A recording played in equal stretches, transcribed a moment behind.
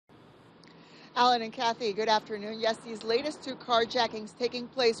Alan and Kathy, good afternoon. Yes, these latest two carjackings taking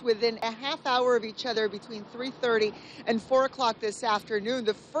place within a half hour of each other between 3:30 and 4 o'clock this afternoon.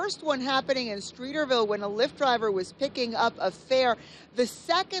 The first one happening in Streeterville when a Lyft driver was picking up a fare. The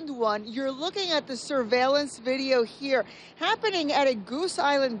second one, you're looking at the surveillance video here, happening at a Goose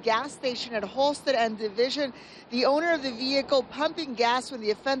Island gas station at Halsted and Division. The owner of the vehicle pumping gas when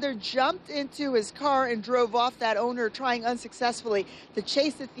the offender jumped into his car and drove off. That owner trying unsuccessfully to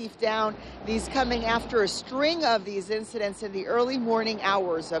chase the thief down. These coming after a string of these incidents in the early morning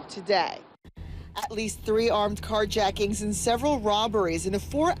hours of today. At least 3 armed carjackings and several robberies in a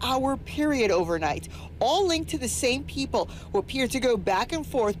 4-hour period overnight, all linked to the same people who appear to go back and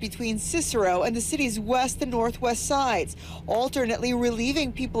forth between Cicero and the city's west and northwest sides, alternately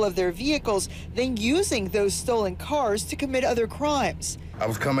relieving people of their vehicles, then using those stolen cars to commit other crimes. I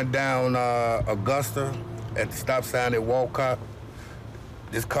was coming down Augusta at the stop sign at Walcott.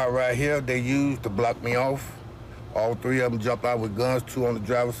 This car right here, they used to block me off. All 3 of them jumped out with guns, 2 on the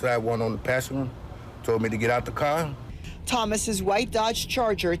driver's side, 1 on the passenger. Told me to get out the car. Thomas's white Dodge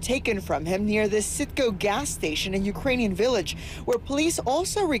Charger taken from him near the Citgo gas station in Ukrainian Village, where police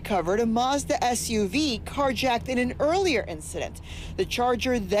also recovered a Mazda SUV carjacked in an earlier incident. The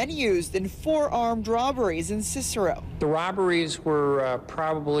Charger then used in 4 armed robberies in Cicero. The robberies were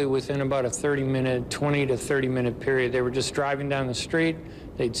probably within about a 20 to 30 minute period. They were just driving down the street.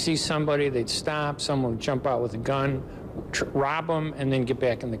 They'd see somebody, they'd stop, someone would jump out with a gun, rob them, and then get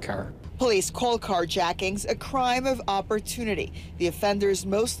back in the car. Police call carjackings a crime of opportunity. The offenders,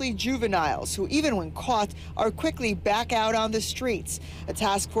 mostly juveniles, who even when caught are quickly back out on the streets. A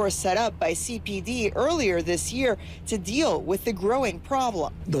task force set up by CPD earlier this year to deal with the growing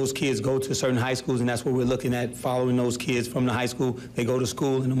problem. Those kids go to certain high schools, and that's what we're looking at, following those kids from the high school. They go to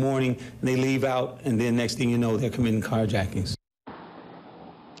school in the morning, and they leave out, and then next thing you know, they're committing carjackings.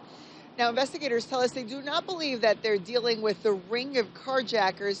 Now, investigators tell us they do not believe that they're dealing with the ring of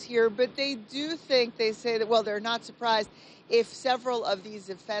carjackers here, but they do think, they say that, well, they're not surprised if several of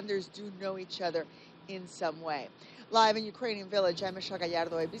these offenders do know each other in some way. Live in Ukrainian Village, I'm Michelle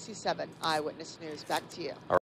Gallardo, ABC 7 Eyewitness News. Back to you.